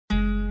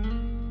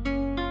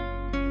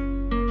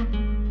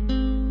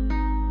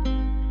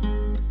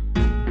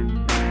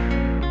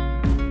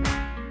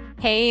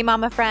Hey,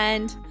 mama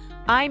friend.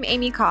 I'm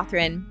Amy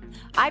Cawthron.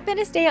 I've been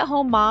a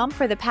stay-at-home mom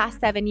for the past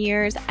 7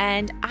 years,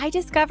 and I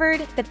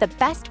discovered that the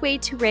best way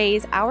to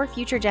raise our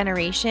future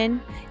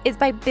generation is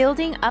by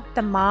building up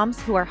the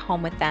moms who are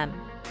home with them.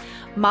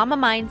 Mama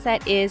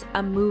Mindset is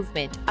a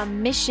movement, a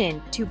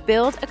mission to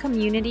build a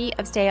community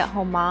of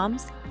stay-at-home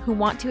moms who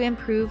want to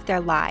improve their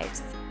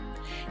lives.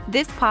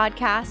 This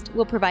podcast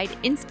will provide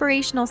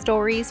inspirational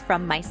stories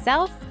from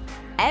myself,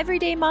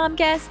 everyday mom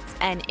guests,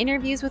 and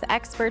interviews with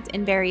experts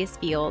in various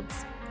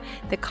fields.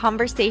 The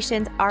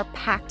conversations are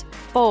packed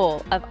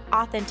full of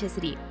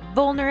authenticity,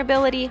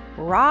 vulnerability,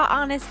 raw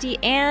honesty,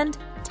 and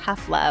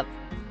tough love.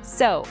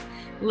 So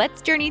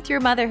let's journey through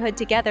motherhood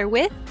together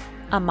with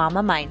a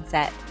Mama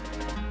Mindset.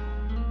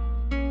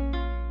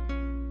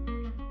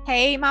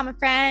 Hey, mama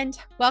friend.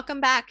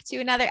 Welcome back to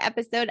another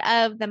episode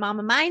of the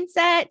Mama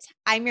Mindset.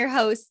 I'm your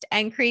host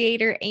and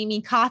creator,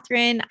 Amy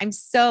Cawthron. I'm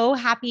so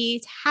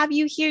happy to have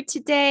you here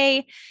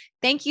today.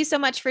 Thank you so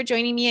much for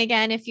joining me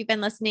again. If you've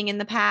been listening in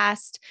the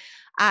past,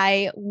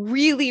 I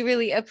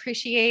really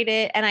appreciate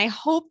it. And I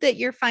hope that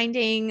you're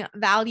finding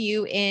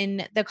value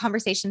in the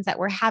conversations that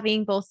we're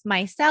having, both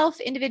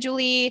myself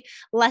individually,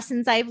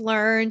 lessons I've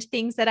learned,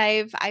 things that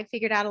I've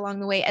figured out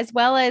along the way, as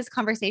well as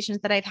conversations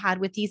that I've had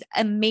with these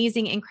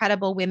amazing,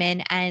 incredible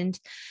women and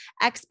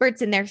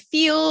experts in their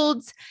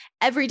fields,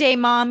 everyday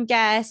mom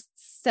guests.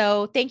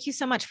 So thank you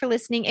so much for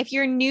listening. If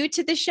you're new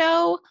to the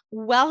show,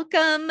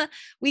 welcome.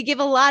 We give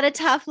a lot of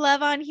tough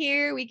love on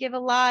here. We give a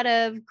lot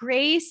of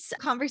grace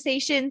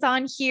conversations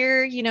on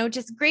here,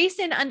 just grace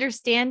and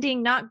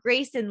understanding, not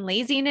grace and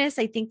laziness.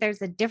 I think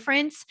there's a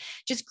difference,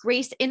 just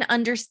grace in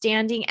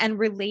understanding and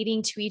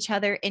relating to each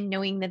other and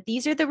knowing that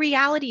these are the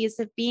realities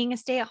of being a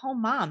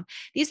stay-at-home mom.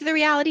 These are the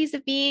realities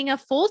of being a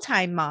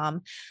full-time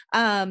mom.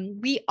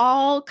 We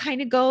all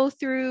kind of go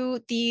through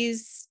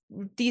these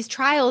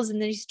trials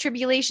and these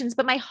tribulations.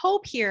 But my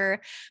hope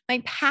here,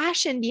 my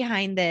passion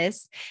behind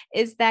this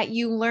is that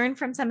you learn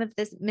from some of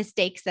the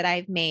mistakes that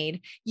I've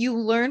made. You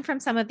learn from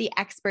some of the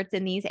experts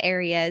in these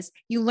areas.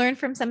 You learn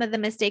from some of the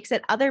mistakes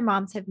that other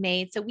moms have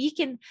made so we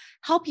can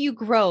help you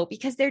grow,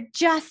 because there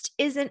just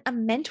isn't a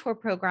mentor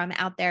program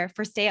out there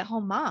for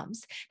stay-at-home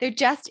moms. There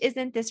just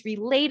isn't this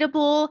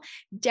relatable,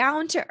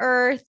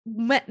 down-to-earth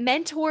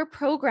mentor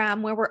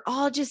program where we're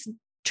all just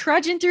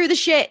trudging through the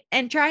shit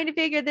and trying to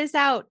figure this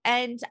out.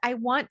 And I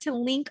want to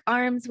link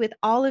arms with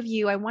all of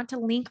you. I want to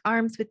link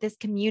arms with this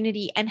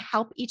community and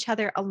help each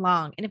other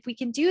along. And if we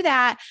can do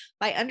that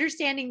by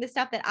understanding the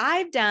stuff that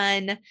I've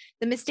done,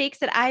 the mistakes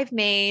that I've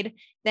made,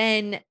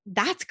 then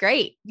that's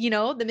great.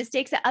 The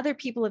mistakes that other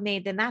people have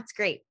made, then that's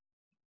great.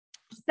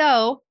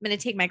 So I'm going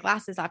to take my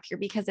glasses off here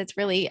because it's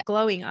really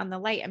glowing on the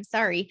light. I'm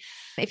sorry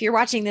if you're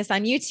watching this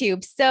on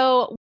YouTube.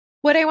 So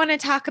what I want to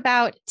talk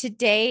about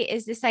today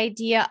is this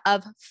idea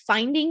of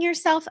finding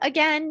yourself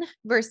again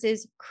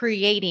versus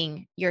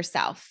creating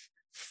yourself.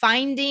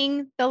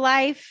 Finding the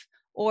life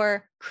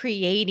or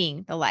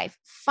creating the life.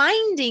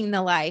 Finding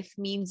the life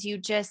means you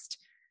just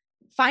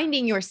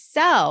finding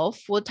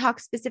yourself. We'll talk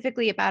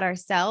specifically about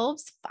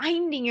ourselves.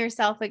 Finding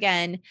yourself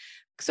again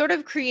sort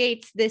of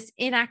creates this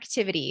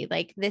inactivity,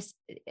 like this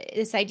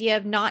idea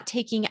of not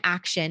taking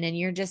action, and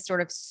you're just sort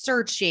of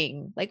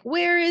searching, like,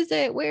 where is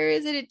it? Where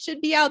is it? It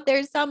should be out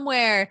there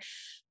somewhere.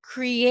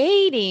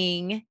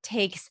 Creating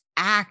takes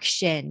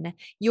action.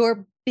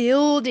 You're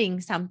building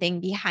something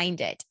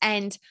behind it.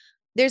 And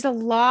there's a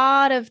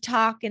lot of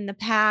talk in the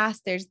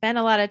past. There's been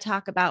a lot of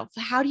talk about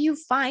how do you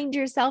find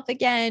yourself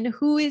again?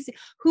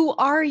 Who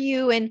are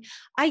you? And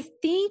I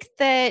think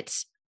that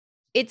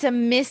it's a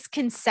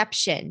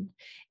misconception.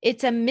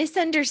 It's a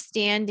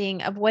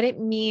misunderstanding of what it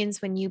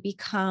means when you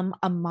become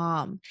a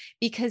mom,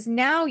 because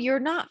now you're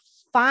not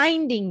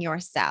finding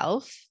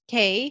yourself.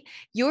 Okay.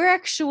 You're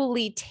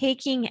actually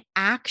taking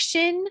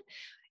action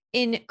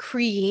in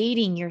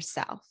creating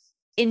yourself,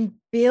 in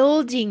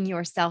building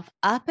yourself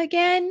up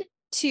again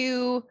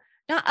to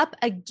not up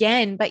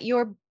again, but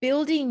you're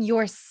building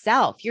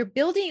yourself. You're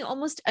building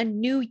almost a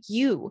new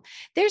you.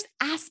 There's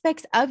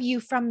aspects of you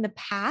from the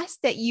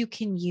past that you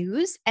can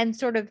use and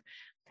sort of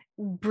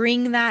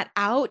bring that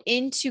out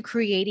into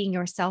creating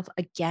yourself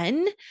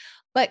again.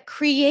 But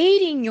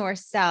creating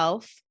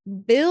yourself,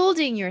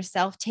 building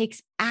yourself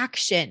takes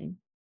action.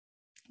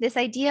 This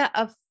idea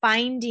of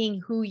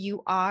finding who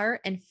you are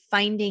and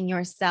finding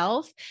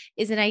yourself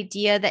is an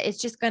idea that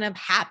it's just going to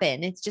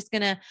happen. It's just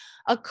going to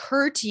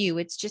occur to you.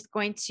 It's just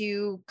going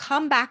to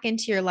come back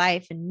into your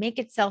life and make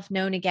itself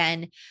known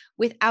again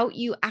without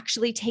you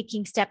actually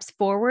taking steps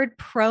forward,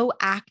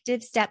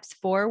 proactive steps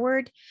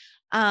forward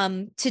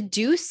to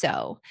do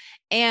so.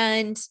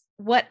 And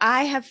what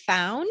I have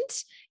found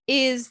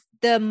is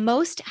the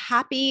most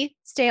happy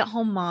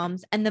stay-at-home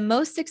moms and the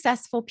most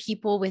successful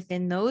people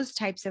within those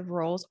types of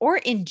roles, or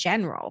in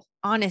general,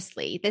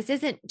 honestly, this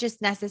isn't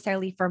just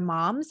necessarily for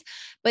moms,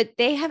 but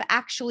they have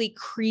actually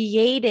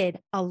created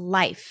a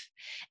life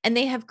and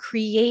they have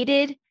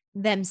created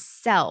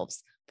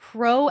themselves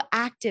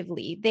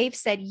proactively. They've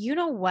said, you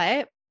know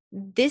what?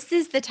 this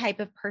is the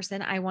type of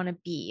person I want to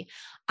be.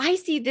 I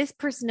see this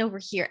person over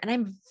here and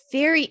I'm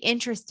very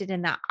interested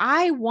in that.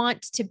 I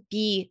want to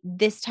be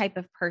this type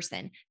of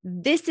person.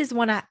 This is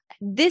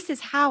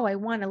how I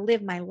want to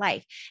live my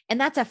life.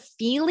 And that's a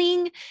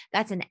feeling,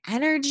 that's an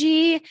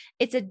energy,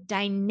 it's a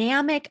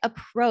dynamic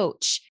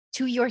approach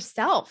to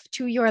yourself,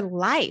 to your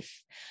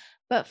life.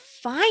 But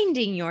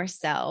finding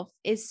yourself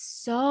is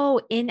so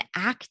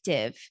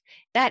inactive.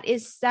 That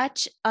is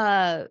such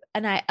a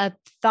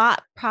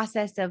thought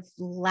process of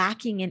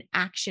lacking in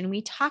action.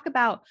 We talk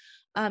about,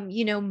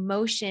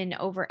 motion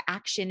over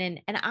action.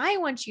 And I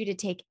want you to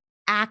take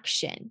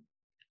action.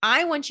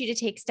 I want you to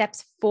take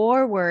steps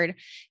forward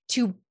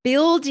to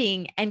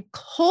building and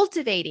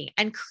cultivating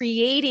and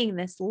creating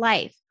this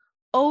life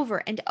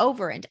over and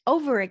over and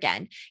over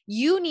again.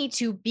 You need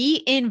to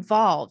be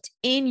involved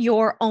in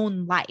your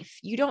own life.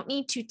 You don't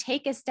need to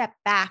take a step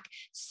back,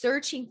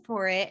 searching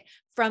for it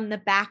from the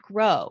back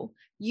row.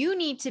 You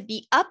need to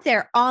be up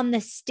there on the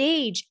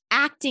stage,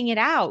 acting it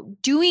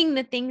out, doing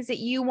the things that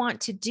you want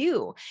to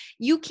do.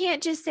 You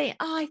can't just say,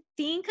 oh, I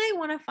think I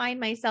want to find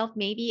myself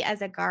maybe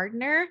as a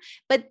gardener,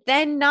 but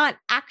then not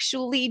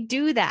actually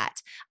do that.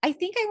 I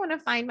think I want to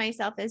find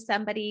myself as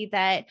somebody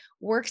that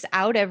works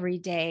out every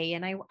day.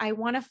 And I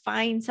want to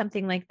find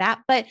something like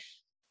that. But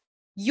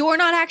you're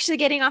not actually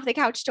getting off the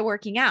couch to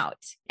working out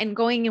and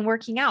going and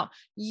working out.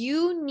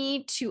 You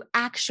need to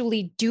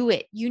actually do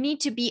it. You need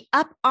to be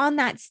up on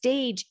that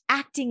stage,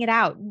 acting it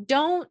out.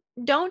 Don't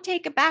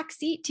take a back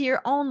seat to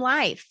your own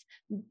life.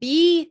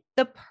 Be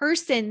the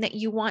person that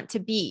you want to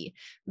be.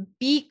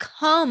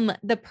 Become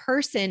the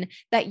person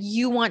that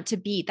you want to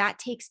be. That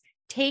takes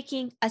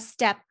taking a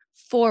step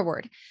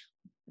forward,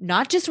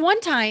 not just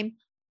one time,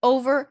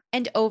 over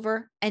and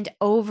over and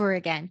over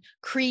again,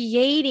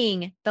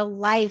 creating the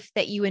life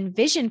that you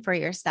envision for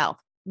yourself,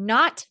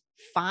 not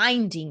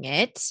finding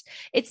it.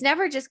 It's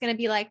never just going to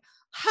be like,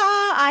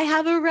 I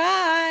have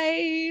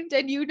arrived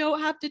and you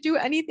don't have to do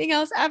anything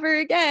else ever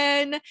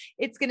again.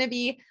 It's going to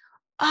be,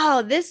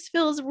 oh, this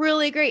feels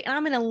really great. And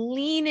I'm going to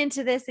lean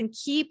into this and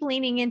keep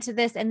leaning into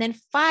this. And then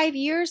 5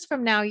 years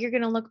from now, you're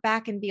going to look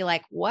back and be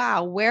like,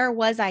 wow, where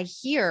was I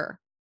here?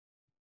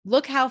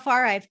 Look how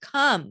far I've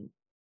come.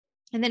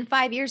 And then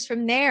 5 years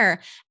from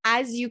there,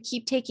 as you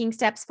keep taking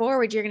steps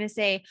forward, you're going to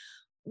say,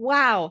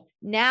 wow,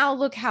 now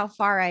look how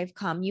far I've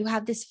come. You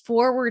have this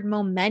forward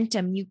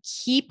momentum. You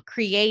keep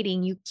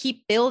creating, you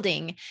keep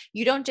building.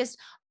 You don't just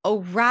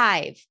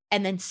arrive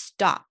and then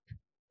stop.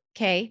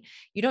 Okay.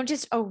 You don't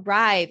just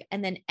arrive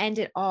and then end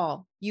it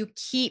all. You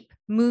keep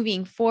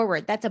moving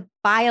forward. That's a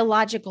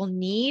biological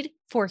need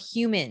for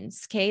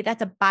humans. Okay.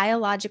 That's a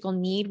biological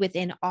need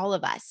within all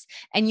of us.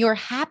 And your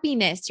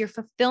happiness, your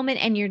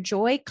fulfillment, and your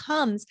joy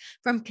comes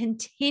from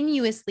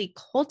continuously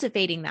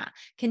cultivating that,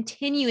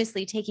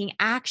 continuously taking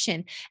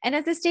action. And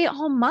as a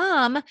stay-at-home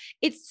mom,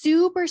 it's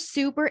super,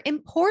 super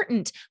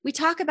important. We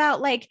talk about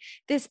like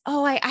this,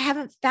 oh, I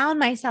haven't found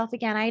myself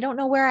again. I don't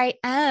know where I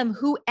am.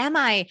 Who am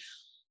I?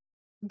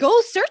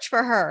 Go search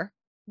for her.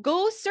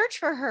 Go search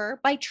for her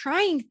by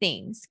trying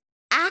things.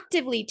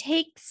 Actively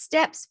take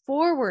steps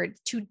forward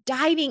to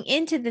diving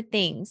into the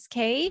things,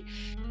 okay?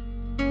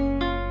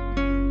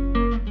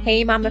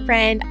 Hey, mama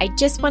friend, I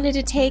just wanted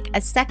to take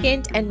a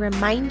second and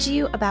remind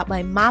you about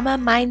my Mama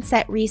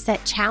Mindset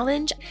Reset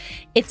Challenge.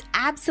 It's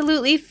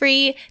absolutely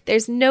free.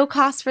 There's no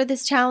cost for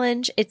this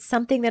challenge. It's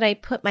something that I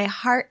put my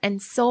heart and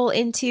soul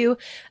into,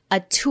 a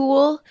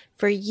tool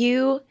for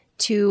you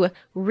to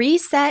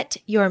reset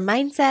your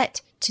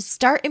mindset, to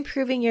start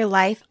improving your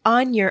life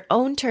on your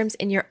own terms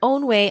in your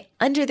own way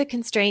under the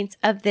constraints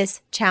of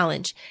this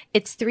challenge.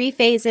 It's 3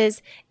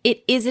 phases.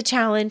 It is a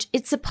challenge.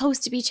 It's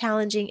supposed to be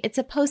challenging. It's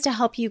supposed to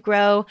help you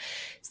grow.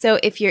 So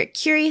if you're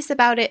curious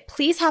about it,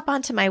 please hop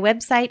onto my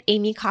website,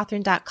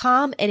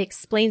 amycawthorn.com. It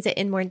explains it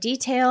in more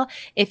detail.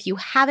 If you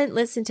haven't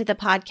listened to the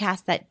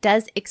podcast that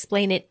does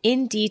explain it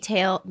in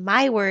detail,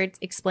 my words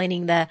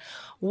explaining the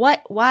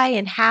what, why,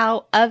 and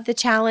how of the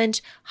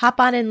challenge, hop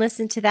on and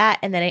listen to that.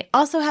 And then I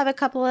also have a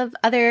couple of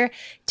other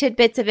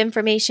tidbits of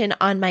information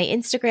on my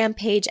Instagram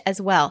page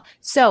as well.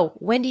 So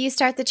when do you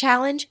start the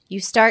challenge? You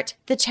start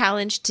the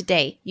challenge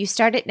today. You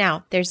start it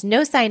now. There's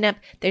no sign up.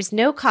 There's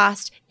no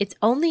cost. It's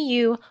only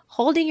you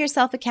holding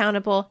yourself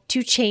accountable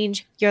to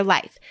change your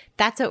life.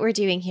 That's what we're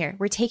doing here.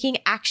 We're taking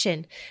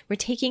action. We're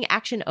taking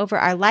action over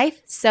our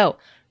life. So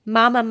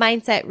Mama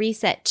Mindset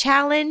Reset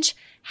Challenge,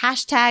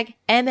 hashtag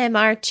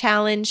MMR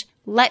Challenge.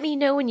 Let me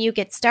know when you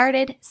get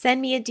started.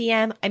 Send me a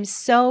DM. I'm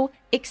so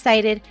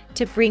excited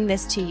to bring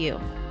this to you.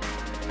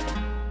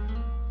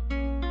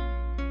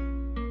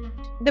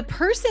 The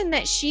person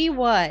that she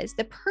was,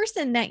 the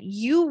person that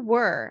you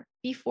were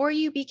before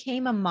you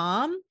became a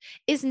mom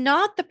is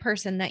not the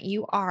person that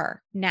you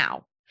are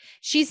now.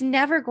 She's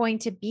never going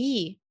to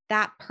be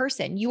that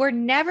person. You are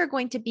never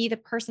going to be the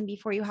person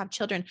before you have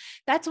children.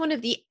 That's one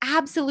of the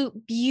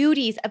absolute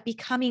beauties of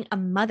becoming a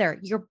mother.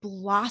 You're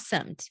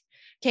blossomed.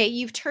 Okay.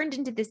 You've turned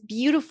into this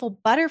beautiful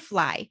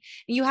butterfly and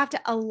you have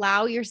to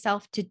allow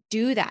yourself to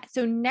do that.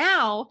 So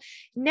now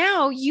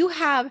you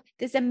have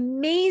this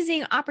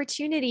amazing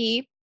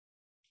opportunity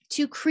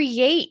to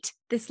create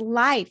this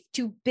life,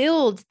 to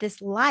build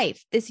this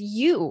life, this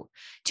you,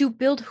 to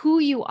build who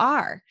you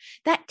are.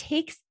 That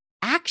takes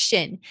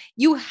action.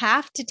 You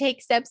have to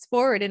take steps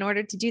forward in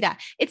order to do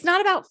that. It's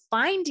not about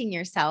finding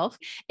yourself.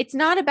 It's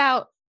not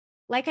about,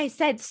 like I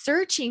said,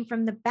 searching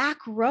from the back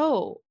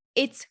row.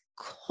 It's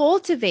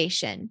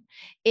cultivation.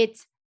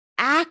 It's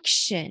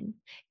action.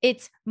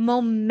 It's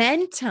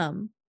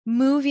momentum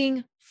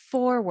moving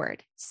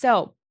forward.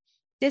 So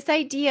this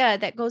idea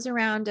that goes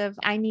around of,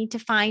 I need to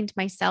find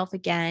myself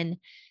again,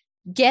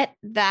 get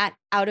that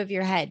out of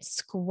your head,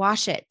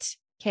 squash it.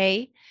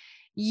 Okay.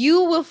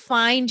 You will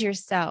find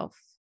yourself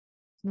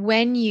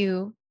when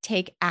you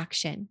take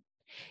action.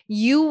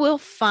 You will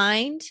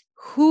find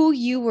who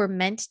you were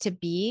meant to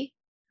be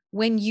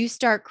when you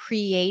start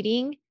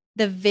creating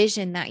the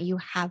vision that you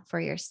have for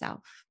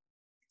yourself.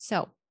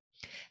 So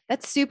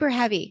that's super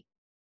heavy.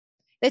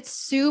 That's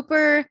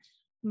super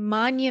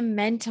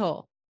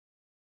monumental,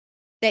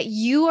 that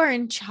you are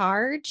in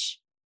charge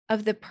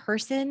of the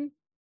person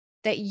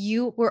that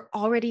you were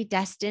already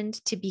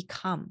destined to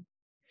become.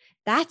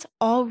 That's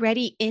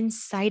already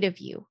inside of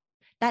you.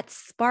 That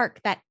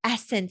spark, that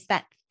essence,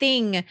 that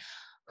thing,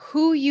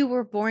 who you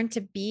were born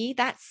to be,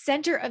 that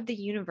center of the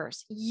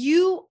universe.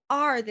 You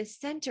are the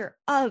center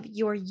of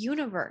your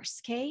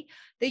universe, okay?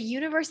 The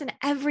universe and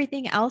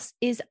everything else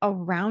is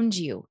around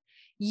you.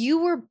 You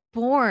were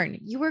born,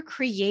 you were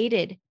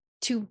created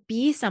to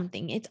be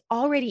something. It's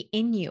already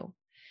in you.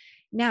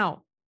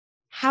 Now,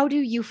 how do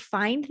you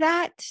find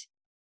that?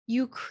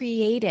 You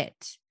create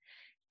it.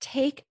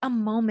 Take a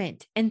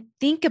moment and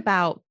think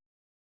about,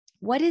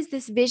 what is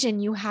this vision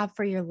you have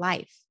for your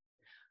life?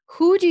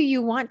 Who do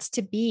you want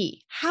to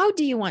be? How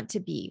do you want to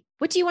be?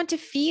 What do you want to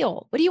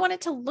feel? What do you want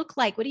it to look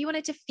like? What do you want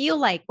it to feel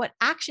like? What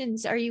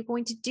actions are you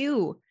going to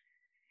do?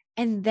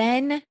 And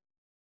then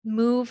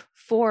move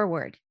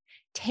forward.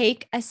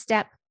 Take a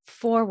step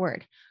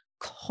forward.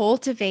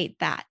 Cultivate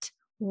that.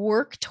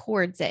 Work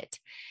towards it.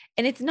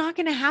 And it's not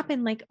going to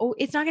happen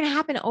it's not going to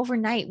happen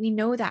overnight. We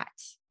know that.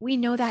 We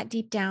know that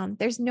deep down.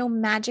 There's no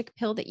magic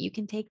pill that you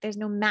can take. There's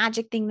no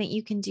magic thing that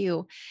you can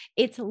do.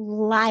 It's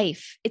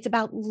life. It's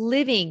about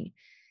living.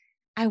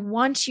 I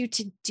want you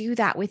to do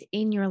that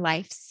within your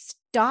life.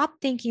 Stop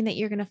thinking that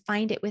you're going to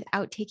find it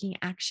without taking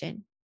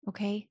action.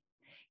 Okay.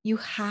 You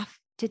have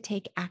to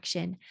take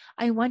action.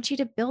 I want you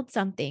to build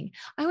something.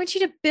 I want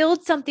you to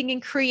build something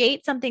and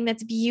create something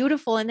that's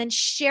beautiful and then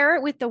share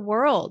it with the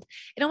world.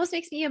 It almost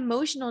makes me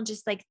emotional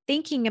just like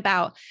thinking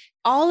about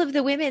all of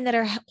the women that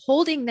are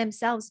holding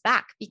themselves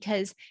back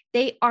because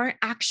they aren't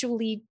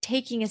actually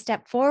taking a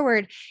step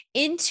forward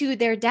into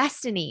their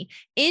destiny,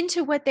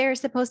 into what they're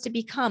supposed to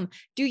become.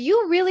 Do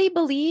you really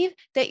believe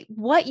that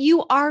what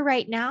you are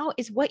right now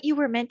is what you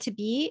were meant to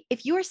be?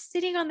 If you're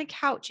sitting on the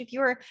couch, if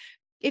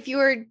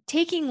you're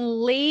taking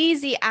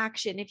lazy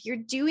action, if you're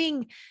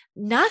doing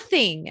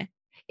nothing,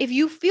 if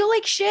you feel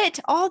like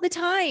shit all the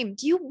time,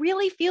 do you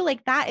really feel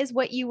like that is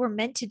what you were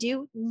meant to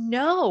do?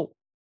 No,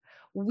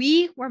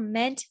 we were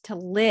meant to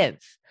live.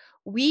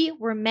 We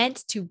were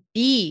meant to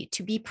be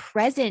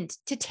present,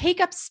 to take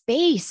up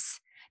space.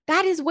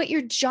 That is what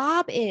your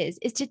job is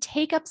to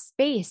take up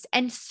space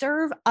and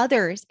serve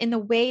others in the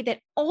way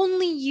that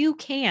only you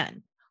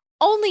can.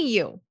 Only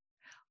you.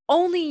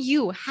 Only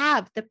you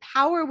have the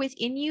power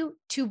within you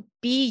to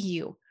be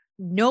you.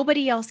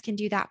 Nobody else can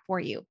do that for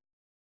you.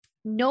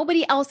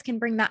 Nobody else can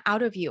bring that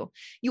out of you.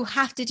 You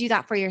have to do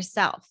that for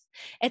yourself.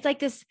 It's like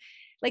this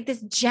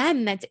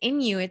gem that's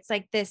in you. It's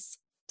like this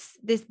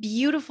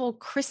beautiful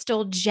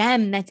crystal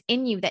gem that's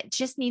in you that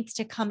just needs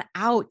to come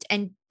out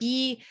and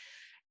be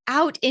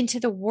out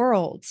into the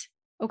world.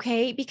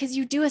 Okay. Because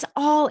you do us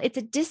all, it's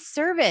a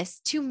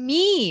disservice to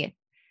me.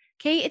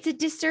 Okay. It's a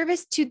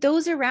disservice to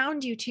those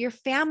around you, to your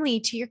family,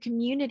 to your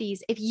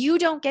communities. If you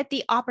don't get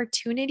the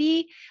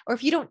opportunity or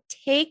if you don't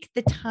take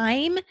the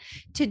time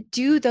to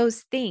do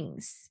those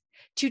things,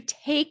 to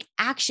take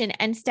action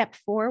and steps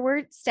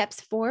forward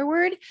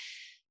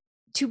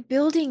to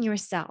building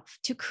yourself,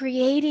 to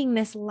creating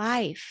this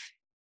life,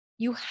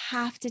 you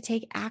have to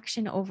take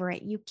action over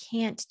it. You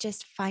can't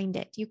just find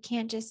it. You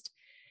can't just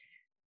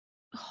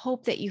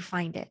hope that you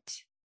find it.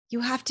 You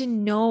have to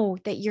know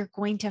that you're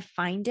going to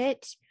find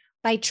it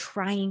by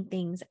trying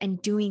things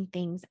and doing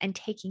things and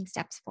taking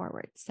steps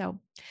forward. So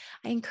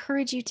I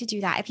encourage you to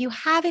do that. If you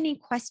have any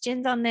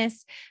questions on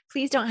this,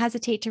 please don't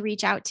hesitate to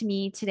reach out to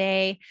me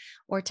today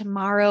or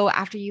tomorrow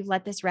after you've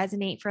let this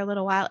resonate for a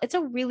little while. It's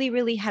a really,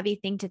 really heavy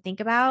thing to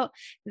think about.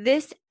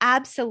 This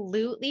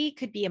absolutely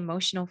could be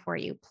emotional for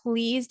you.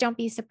 Please don't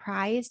be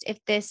surprised if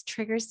this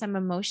triggers some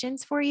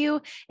emotions for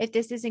you, if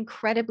this is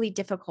incredibly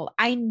difficult.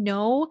 I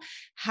know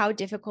how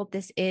difficult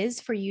this is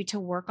for you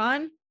to work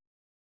on.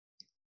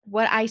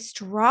 What I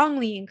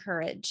strongly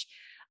encourage,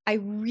 I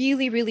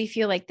really, really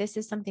feel like this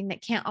is something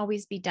that can't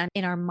always be done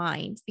in our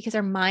minds because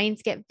our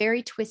minds get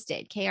very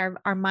twisted. Okay.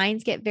 Our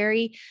minds get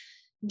very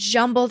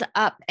jumbled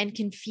up and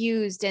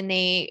confused and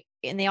they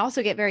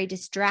also get very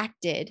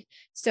distracted.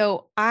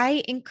 So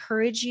I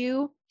encourage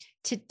you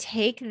to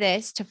take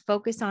this, to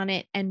focus on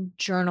it and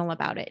journal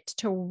about it,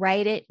 to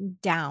write it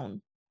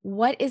down.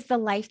 What is the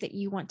life that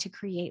you want to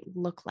create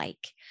look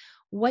like?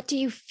 What do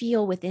you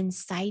feel within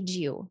inside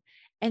you?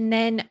 And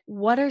then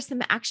what are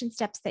some action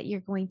steps that you're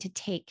going to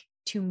take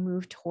to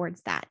move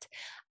towards that?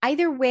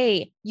 Either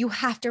way, you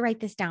have to write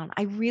this down.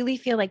 I really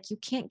feel like you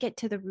can't get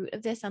to the root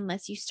of this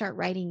unless you start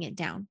writing it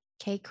down.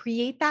 Okay.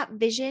 Create that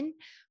vision,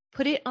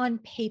 put it on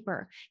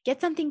paper,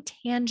 get something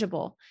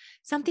tangible,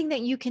 something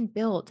that you can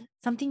build,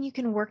 something you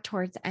can work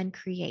towards and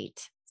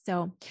create.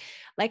 So,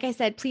 like I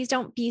said, please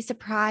don't be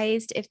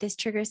surprised if this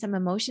triggers some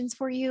emotions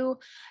for you.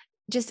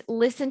 Just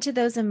listen to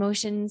those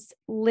emotions,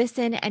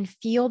 listen and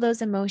feel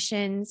those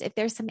emotions. If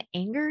there's some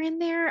anger in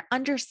there,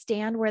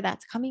 understand where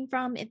that's coming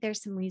from. If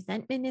there's some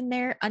resentment in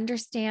there,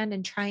 understand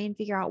and try and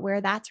figure out where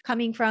that's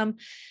coming from.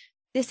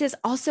 This is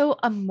also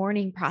a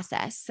mourning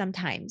process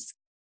sometimes.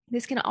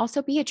 This can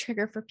also be a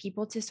trigger for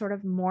people to sort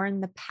of mourn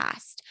the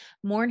past,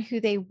 mourn who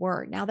they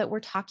were. Now that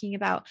we're talking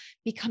about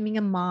becoming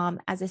a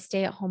mom as a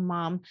stay-at-home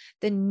mom,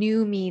 the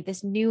new me,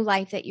 this new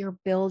life that you're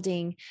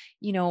building,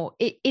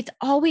 it's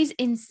always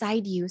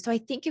inside you. So I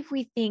think if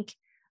we think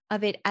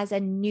of it as a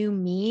new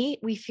me,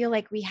 we feel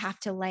like we have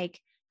to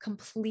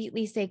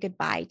completely say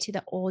goodbye to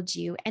the old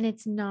you. And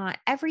it's not.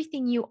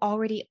 Everything you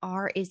already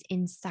are is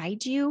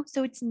inside you.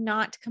 So it's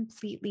not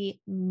completely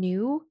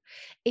new.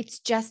 It's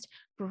just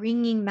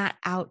bringing that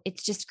out.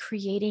 It's just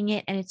creating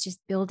it and it's just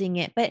building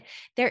it. But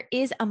there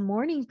is a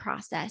mourning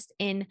process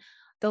in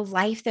the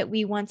life that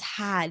we once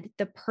had,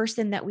 the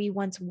person that we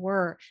once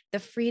were, the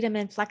freedom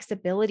and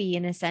flexibility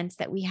in a sense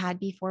that we had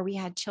before we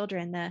had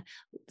children, the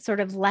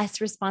sort of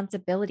less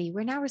responsibility.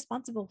 We're now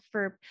responsible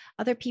for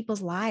other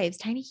people's lives,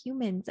 tiny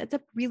humans. That's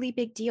a really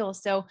big deal.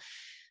 So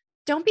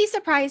don't be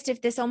surprised if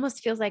this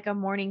almost feels like a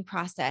mourning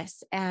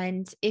process.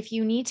 And if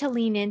you need to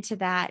lean into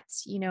that,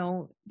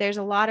 there's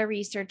a lot of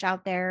research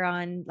out there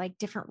on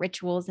different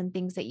rituals and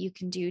things that you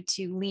can do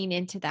to lean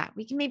into that.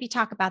 We can maybe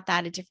talk about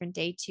that a different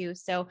day too.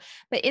 So,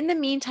 but in the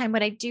meantime,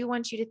 what I do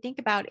want you to think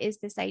about is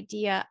this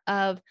idea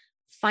of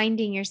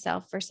finding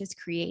yourself versus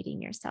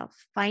creating yourself,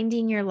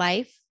 finding your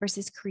life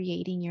versus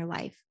creating your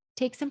life.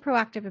 Take some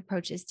proactive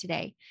approaches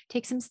today.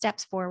 Take some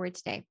steps forward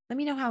today. Let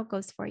me know how it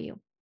goes for you.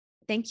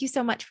 Thank you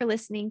so much for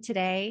listening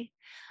today.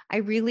 I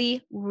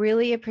really,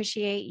 really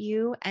appreciate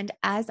you. And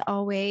as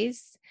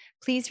always,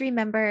 please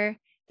remember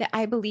that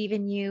I believe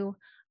in you.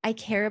 I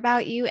care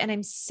about you, and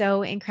I'm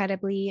so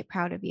incredibly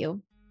proud of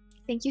you.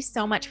 Thank you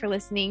so much for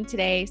listening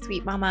today,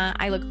 sweet mama.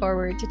 I look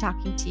forward to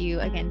talking to you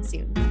again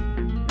soon.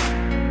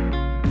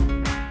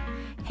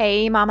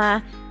 Hey,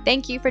 mama.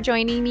 Thank you for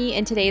joining me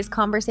in today's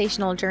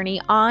conversational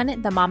journey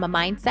on the Mama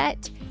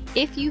Mindset.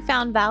 If you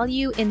found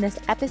value in this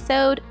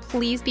episode,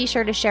 please be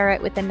sure to share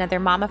it with another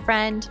mama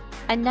friend.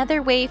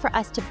 Another way for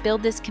us to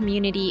build this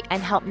community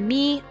and help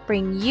me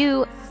bring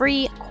you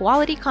free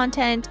quality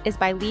content is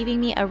by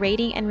leaving me a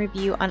rating and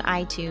review on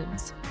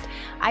iTunes.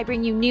 I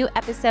bring you new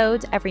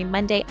episodes every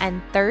Monday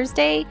and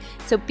Thursday,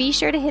 so be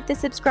sure to hit the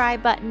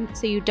subscribe button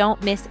so you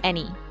don't miss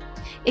any.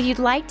 If you'd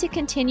like to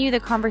continue the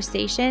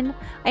conversation,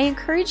 I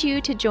encourage you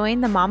to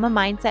join the Mama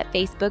Mindset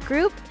Facebook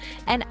group,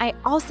 and I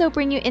also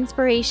bring you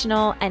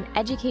inspirational and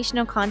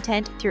educational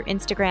content through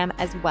Instagram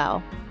as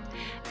well.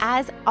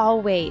 As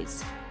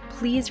always,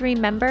 please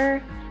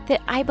remember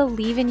that I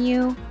believe in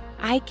you,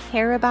 I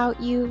care about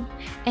you,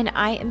 and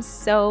I am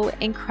so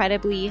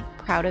incredibly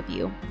proud of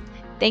you.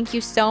 Thank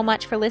you so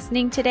much for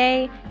listening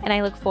today, and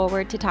I look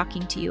forward to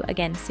talking to you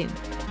again soon.